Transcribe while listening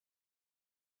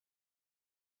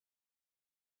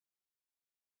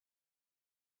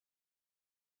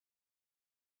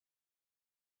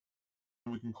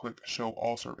and we can click Show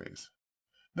All Surveys.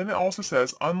 Then it also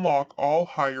says, unlock all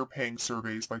higher paying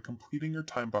surveys by completing your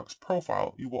TimeBucks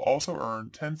profile. You will also earn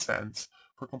 10 cents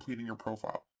for completing your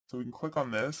profile. So we can click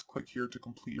on this, click here to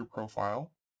complete your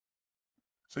profile.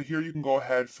 So here you can go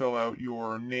ahead, fill out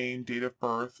your name, date of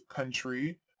birth,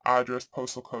 country, address,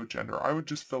 postal code, gender. I would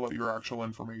just fill out your actual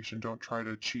information. Don't try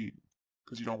to cheat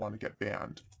because you don't want to get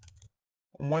banned.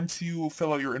 Once you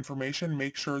fill out your information,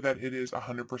 make sure that it is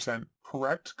 100%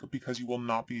 correct because you will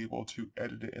not be able to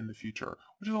edit it in the future,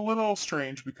 which is a little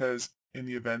strange because in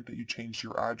the event that you change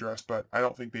your address, but I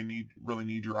don't think they really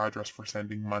need your address for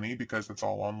sending money because it's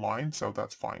all online, so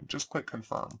that's fine. Just click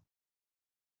confirm.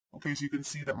 Okay, so you can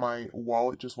see that my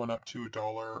wallet just went up to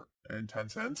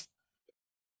 $1.10.